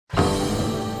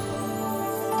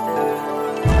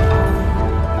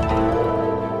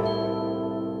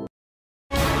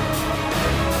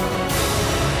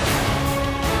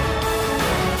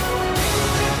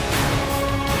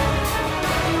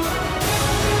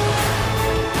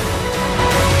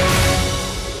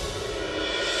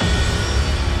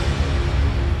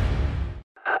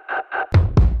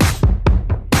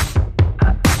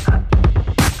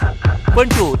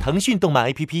腾讯动漫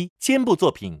APP 肩部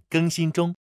作品更新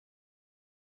中。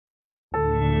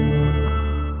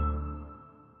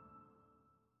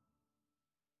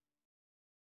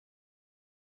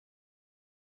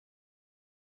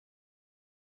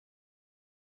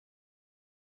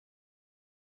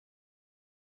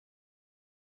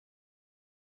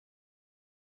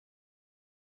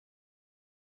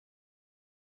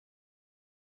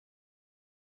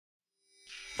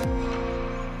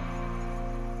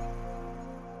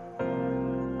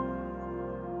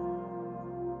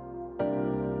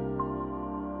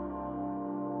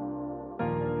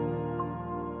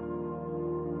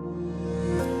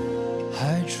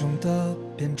海中的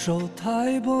扁舟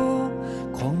抬簸，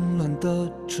狂乱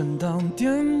的震荡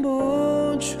颠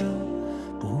簸，却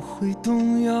不会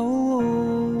动摇我。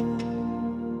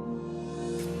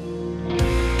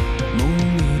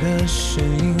梦里的身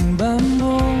影斑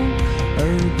驳，耳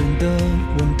边的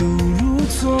温度如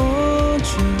错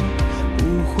觉，不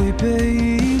会被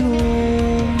遗落。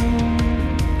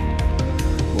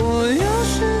我要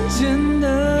瞬间的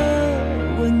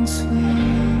温存，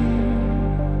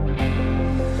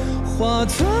化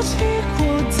作起火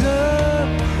的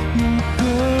永恒。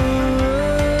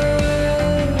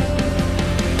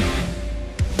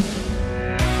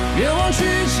别忘去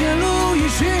前路已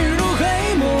坠入黑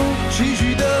幕，崎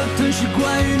岖的吞噬关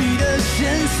于你的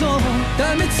线索，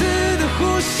但每次的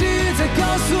呼吸在告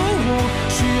诉我，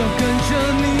需要跟着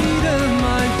你的脉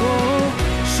搏。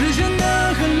时间的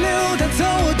河流它藏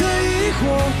我的疑惑，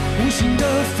无形的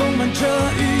丰满着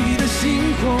羽翼的星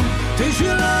火，褪去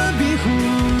了庇护。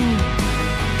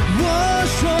我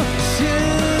说现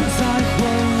在还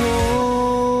我。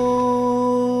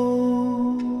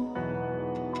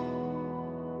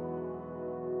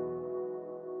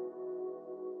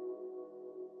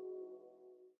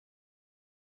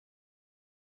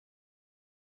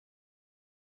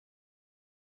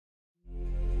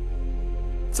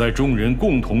在众人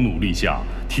共同努力下，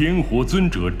天火尊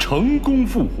者成功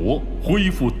复活，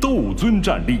恢复斗尊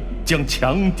战力，将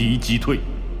强敌击退。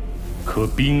可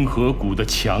冰河谷的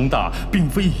强大，并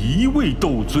非一位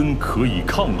斗尊可以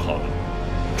抗衡。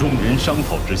众人商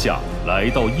讨之下，来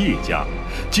到叶家，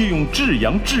借用至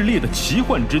阳至烈的奇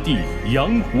幻之地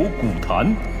阳火古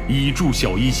坛，以助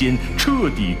小医仙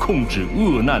彻底控制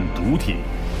恶难毒铁。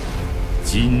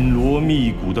紧锣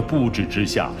密鼓的布置之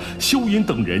下，萧炎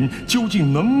等人究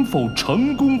竟能否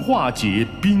成功化解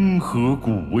冰河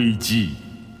谷危机？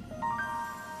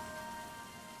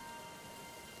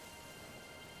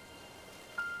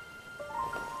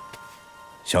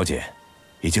小姐，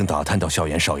已经打探到萧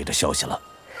炎少爷的消息了。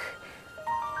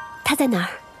他在哪儿？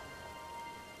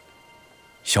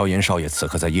萧炎少爷此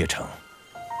刻在邺城，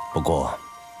不过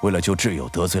为了救挚友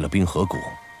得罪了冰河谷，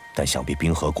但想必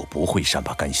冰河谷不会善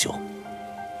罢甘休。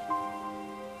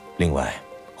另外，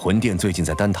魂殿最近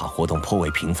在丹塔活动颇为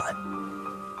频繁，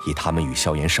以他们与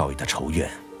萧炎少爷的仇怨，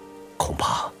恐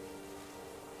怕……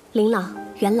林老、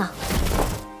元老，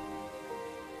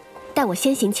带我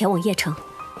先行前往邺城。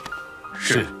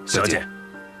是，小姐。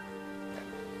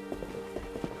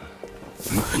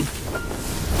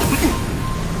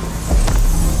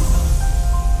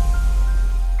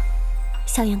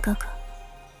萧炎哥哥，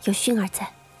有薰儿在，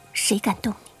谁敢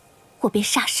动你，我便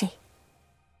杀谁。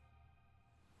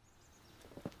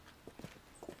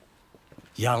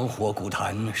阳火古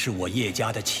坛是我叶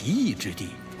家的奇异之地，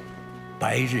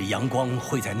白日阳光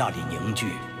会在那里凝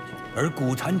聚，而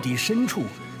古坛底深处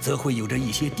则会有着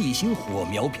一些地心火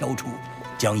苗飘出，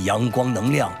将阳光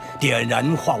能量点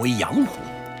燃化为阳火。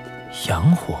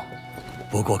阳火？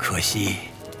不过可惜，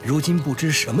如今不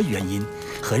知什么原因，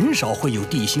很少会有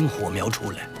地心火苗出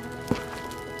来。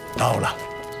到了，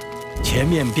前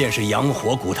面便是阳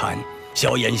火古坛，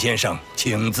萧炎先生，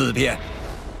请自便。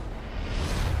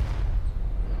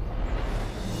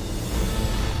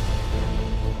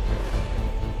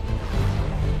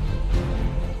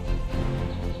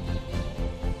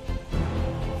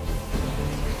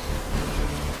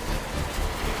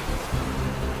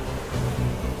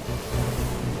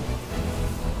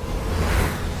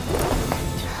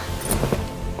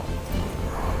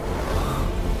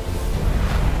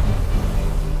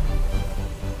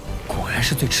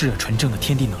是最炽热纯正的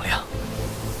天地能量，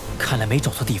看来没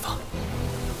走错地方。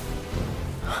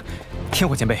天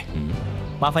火前辈，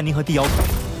麻烦您和地妖鬼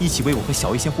一起为我和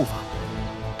小医仙护法，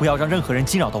不要让任何人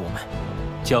惊扰到我们。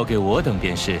交给我等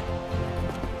便是。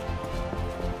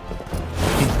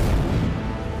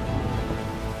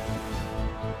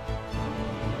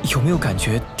有没有感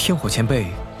觉天火前辈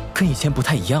跟以前不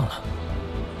太一样了？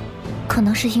可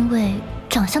能是因为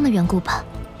长相的缘故吧。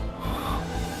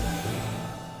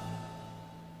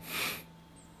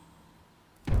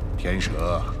天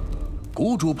蛇，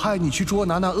谷主派你去捉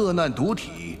拿那恶难毒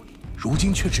体，如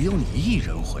今却只有你一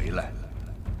人回来，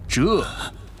这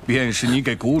便是你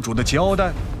给谷主的交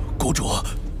代。谷主，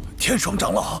天霜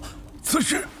长老，此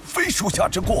事非属下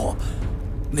之过。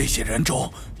那些人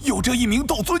中有着一名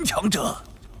斗尊强者。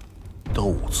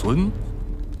斗尊？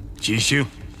几星？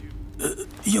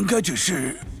应该只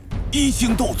是1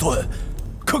星斗尊，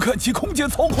可看其空间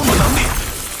操控的能力。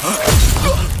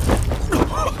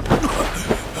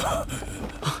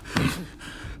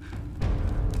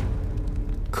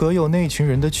可有那群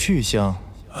人的去向？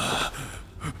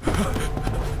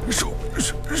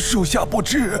属下不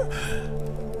知。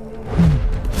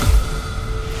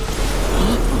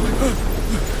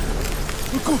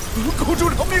谷主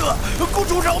饶命啊！谷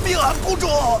主饶命啊！谷主，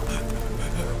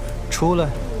出来！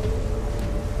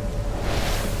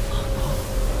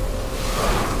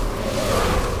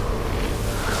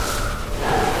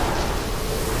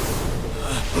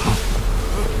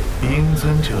冰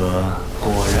尊者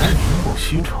果然名不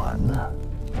虚传呢。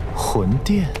魂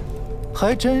殿，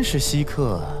还真是稀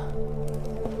客啊。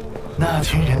那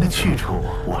群人的去处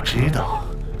我知道，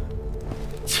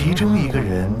其中一个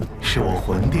人是我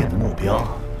魂殿的目标。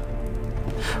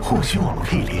或许我们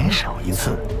可以联手一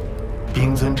次。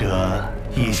冰尊者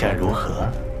意下如何？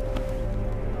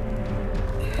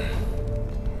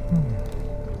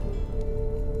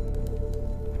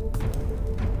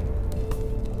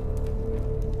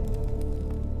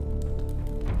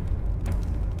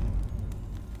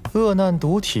恶难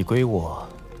毒体归我，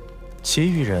其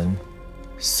余人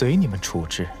随你们处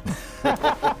置。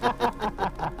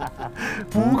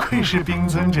不愧是冰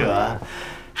尊者，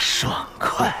爽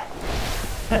快。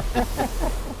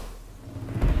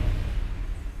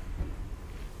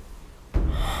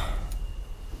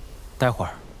待会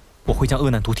儿我会将恶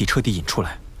难毒体彻底引出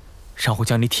来，然后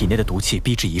将你体内的毒气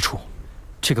逼至一处。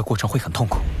这个过程会很痛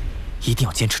苦，一定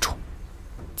要坚持住。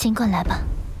尽管来吧，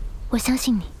我相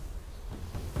信你。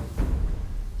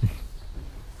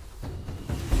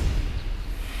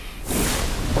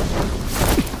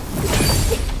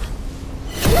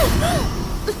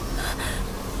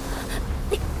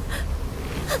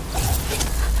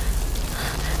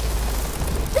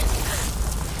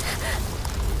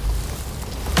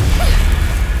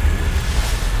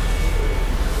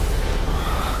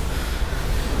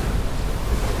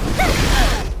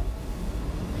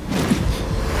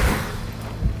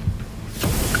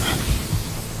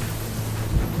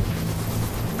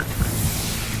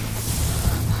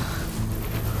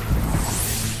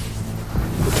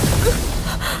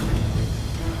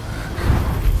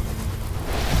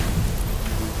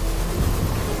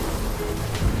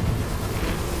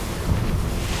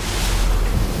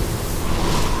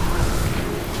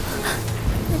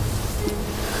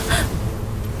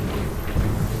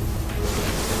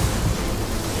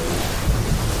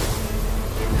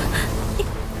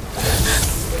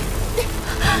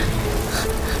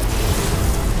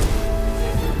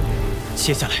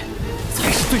接下来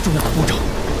才是最重要的步骤。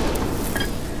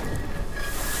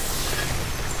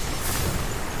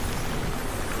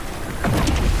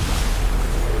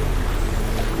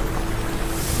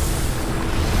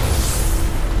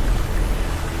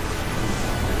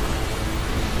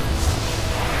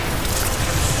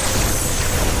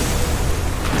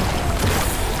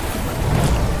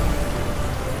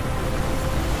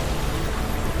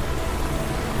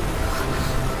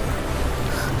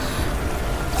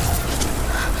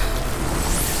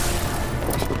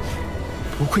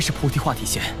不愧是菩提化体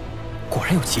仙，果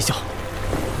然有奇效。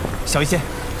小医仙，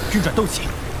运转斗气，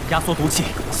压缩毒气，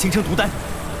形成毒丹。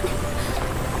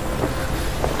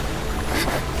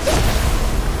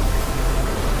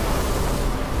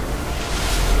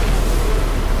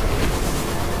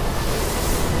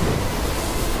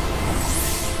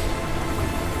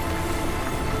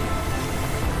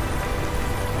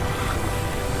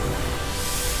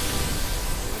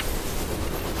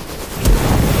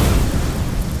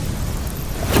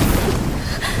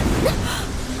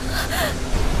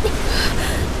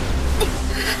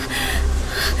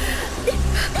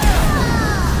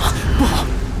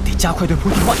加快对菩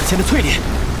提化体仙的淬炼。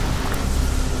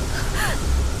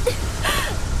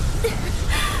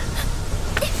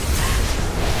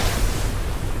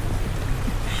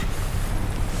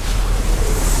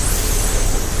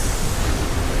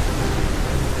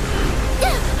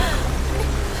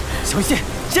小医仙，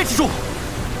坚持住！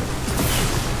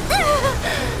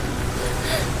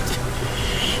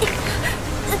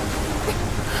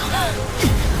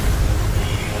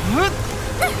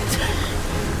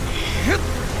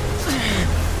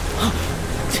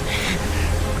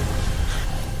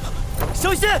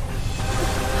小心！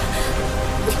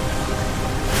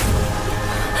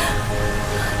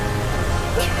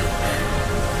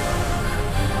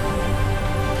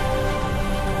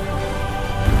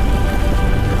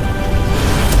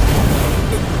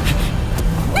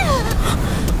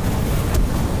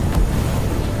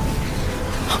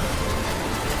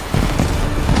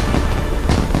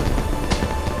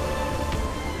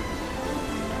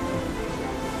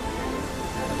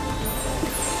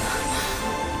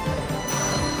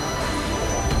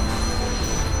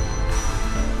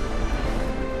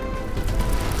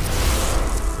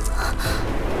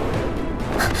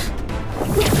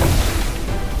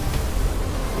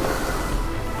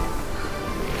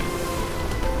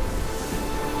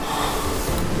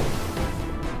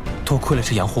亏了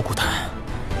这阳火古坛，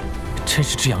真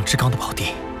是至阳至刚的宝地。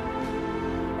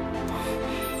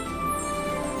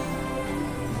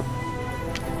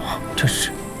这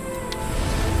是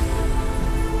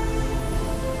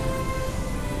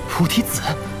菩提子，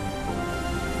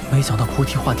没想到菩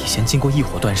提化体弦经过异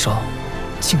火煅烧，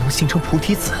竟能形成菩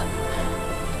提子。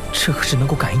这可是能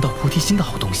够感应到菩提心的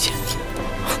好东西。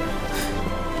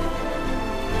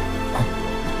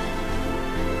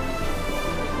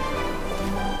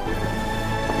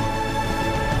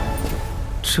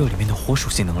这里面的火属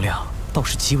性能量倒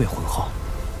是极为浑厚，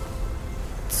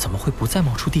怎么会不再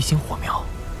冒出地心火苗？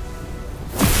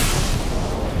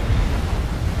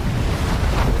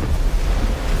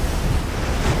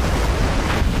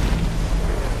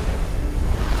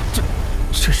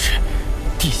这是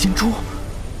地心珠。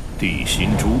地心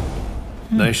珠，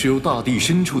乃是由大地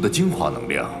深处的精华能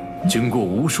量，经过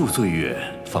无数岁月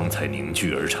方才凝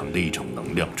聚而成的一种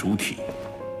能量珠体。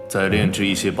在炼制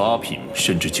一些8品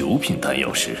甚至9品丹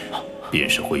药时，便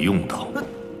是会用到。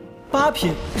8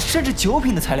品甚至9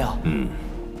品的材料，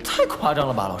太夸张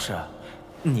了吧，老师？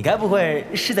你该不会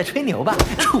是在吹牛吧？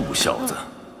臭小子，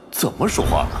怎么说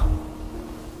话呢？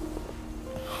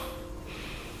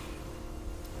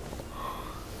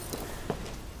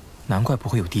难怪不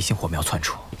会有地心火苗窜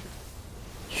出，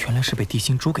原来是被地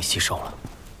心珠给吸收了。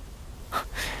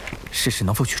试试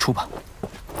能否取出吧。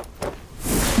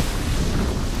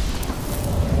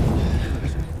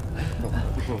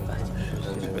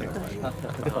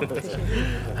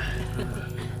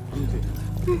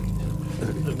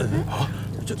啊，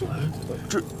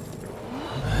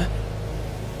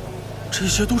这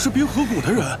些都是冰河谷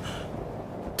的人，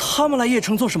他们来邺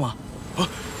城做什么？啊，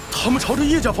他们朝着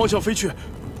叶家方向飞去，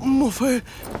莫非？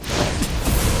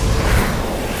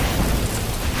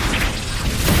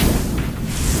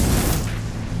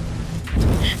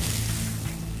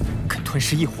跟吞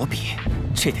噬异火比，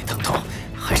这点疼痛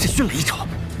还是逊了一筹。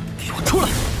给我出来！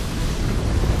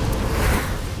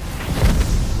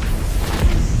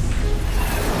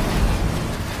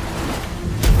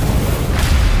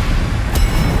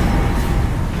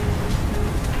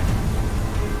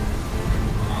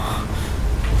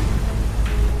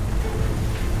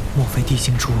莫非地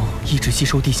心珠一直吸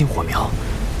收地心火苗，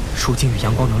如今与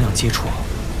阳光能量接触，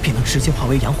便能直接化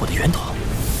为阳火的源头？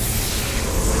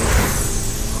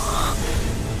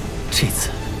这次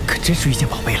可真是遇见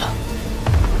宝贝了！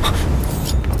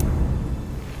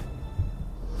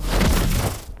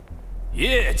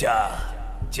叶家，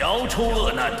交出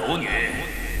恶难独女，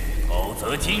否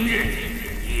则今日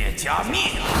叶家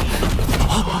灭了！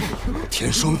啊！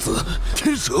天双子、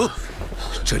天蛇，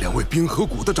这2位冰河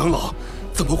谷的长老，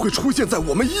怎么会出现在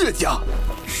我们叶家？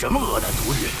什么恶难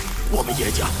独女？我们叶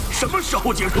家什么时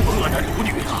候接触过恶难独女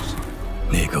了？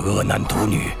那个恶难独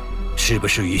女，是不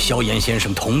是与萧炎先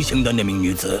生同行的那名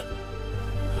女子？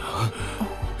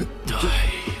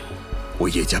我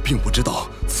叶家并不知道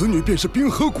此女便是冰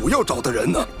河谷要找的人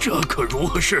呢。这可如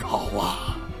何是好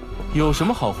啊？有什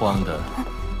么好慌的？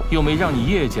又没让你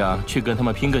叶家去跟他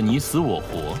们拼个你死我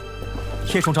活。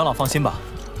叶崇长老放心吧，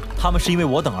他们是因为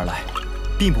我等而来，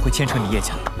并不会牵扯你叶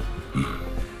家。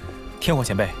天火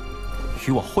前辈，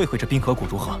与我会会这冰河谷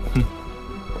如何？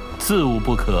自无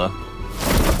不可。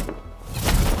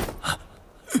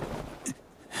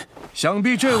想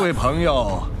必这位朋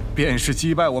友便是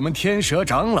击败我们天蛇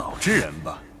长老之人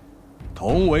吧？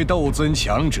同为斗尊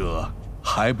强者，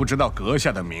还不知道阁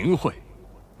下的名讳？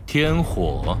天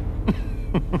火。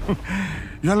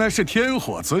原来是天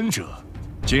火尊者。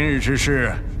今日之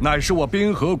事，乃是我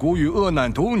冰河谷与恶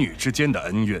难独女之间的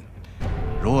恩怨。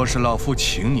若是老夫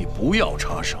请你不要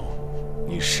插手，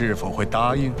你是否会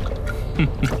答应？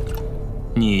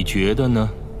你觉得呢？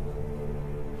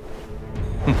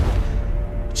哼，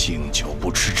敬酒不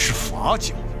吃吃罚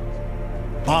酒。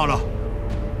罢了，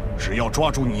只要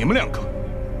抓住你们2个，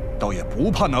倒也不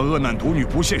怕那恶难独女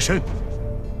不现身。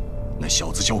那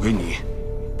小子交给你，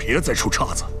别再出岔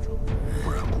子，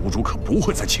不然谷主可不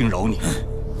会再轻饶你。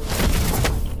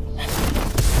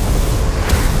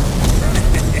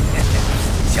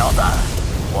小子，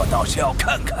我倒是要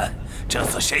看看这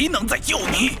次谁能再救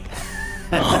你。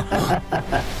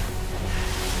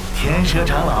天蛇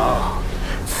长老，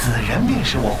此人便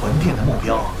是我魂殿的目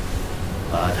标，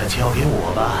把他交给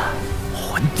我吧。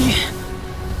魂殿，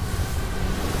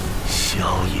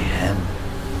萧炎，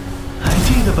还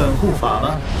记得本护法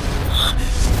吗？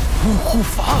护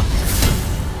法。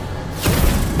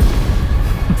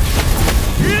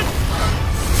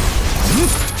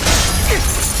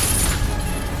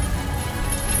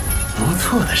不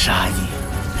错的杀意，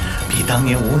比当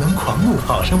年无能狂怒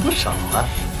好上不少啊！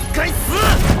该死！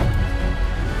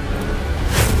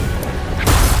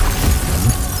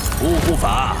护护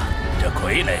法，这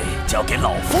傀儡交给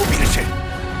老夫便是。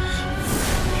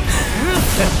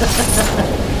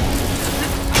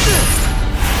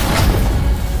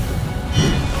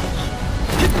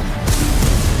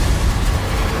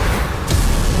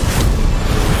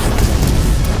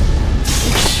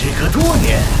时隔多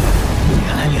年，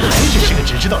原来你还只是个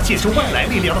只知道借助外来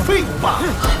力量的废物罢了。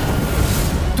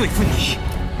对付你，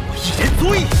我一人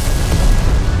足矣。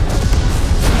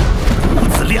物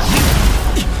资量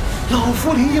力，老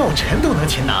夫连药尘都能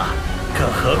擒拿，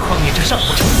更何况你这上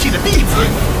不成器的弟子？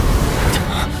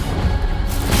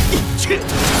去！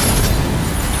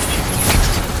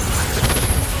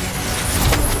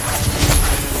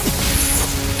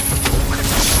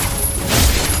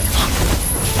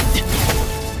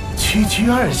区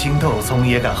2星斗宗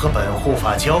也敢和本护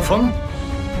法交锋，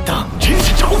当真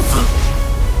是找死！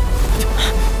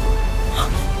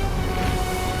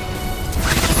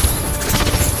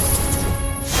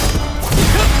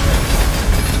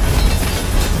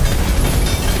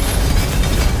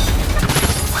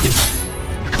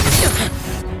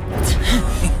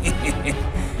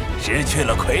失去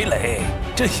了傀儡，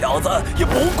这小子也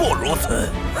不过如此。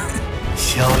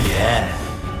萧炎，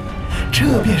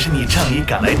这便是你仗义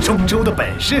赶来中州的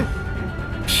本事？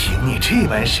凭你这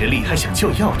般实力还想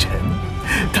救药尘，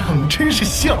当真是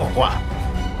笑话。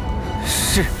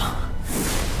是吗？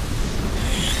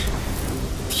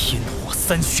天火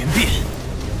3玄变，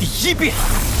第1变，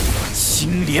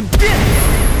青莲变。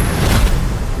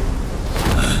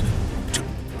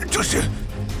这是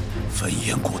焚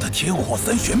炎谷的天火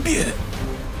3玄变。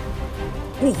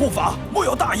护护法，莫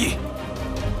要大意。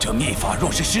这秘法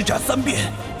若是施展3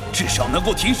遍，至少能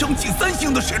够提升近3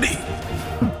星的实力。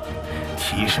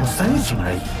提升3星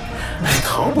而已，还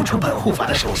逃不出本护法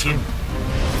的手心。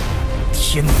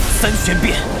天火3玄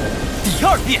变，第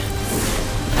2变，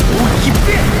无一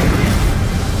变。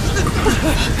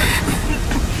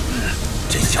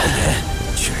这萧炎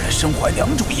居然身怀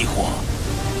2种异火，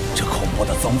这恐怖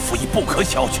的宗符已不可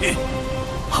小觑。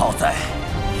好在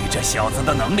以这小子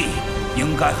的能力，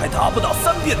应该还达不到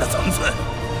3变的层次。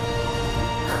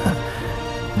哼，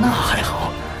那还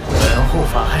好，本护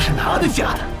法还是拿得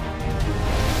下的。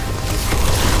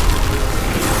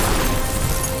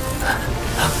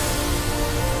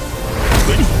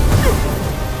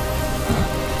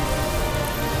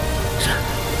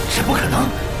这不可能！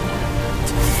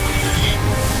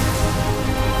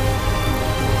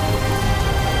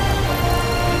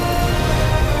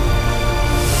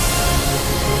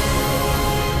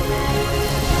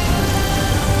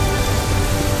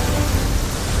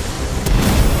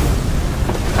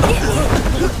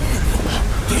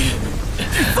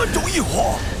第3种异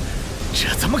火，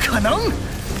这怎么可能？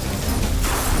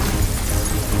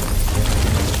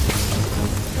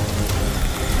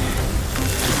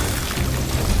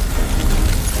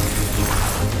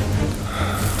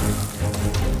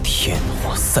天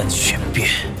火3玄变，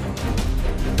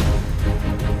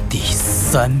第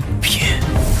3变。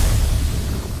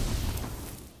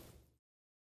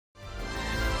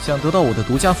想得到我的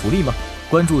独家福利吗？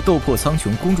关注斗破苍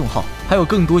穹公众号，还有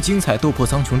更多精彩斗破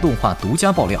苍穹动画独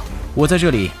家爆料，我在这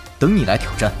里等你来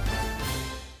挑战。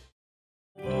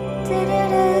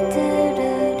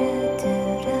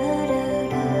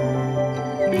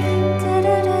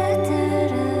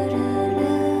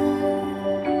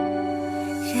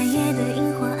夏夜的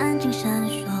萤火安静闪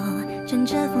烁，乘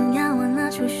着风仰望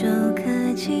那触手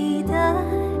可及的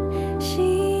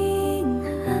星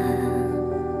河，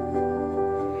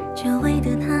久违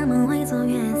的他们围坐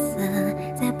月色，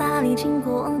在巴黎经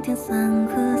过望天酸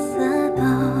苦涩都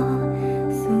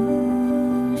诉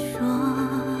说，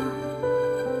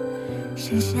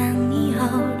想象以后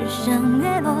日升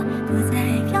月落，不再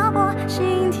漂泊，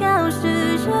心跳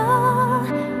是热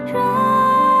热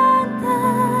的，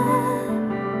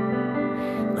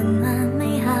温暖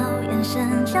美好眼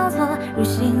神交错，如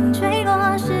星坠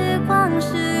落，时光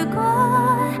时过。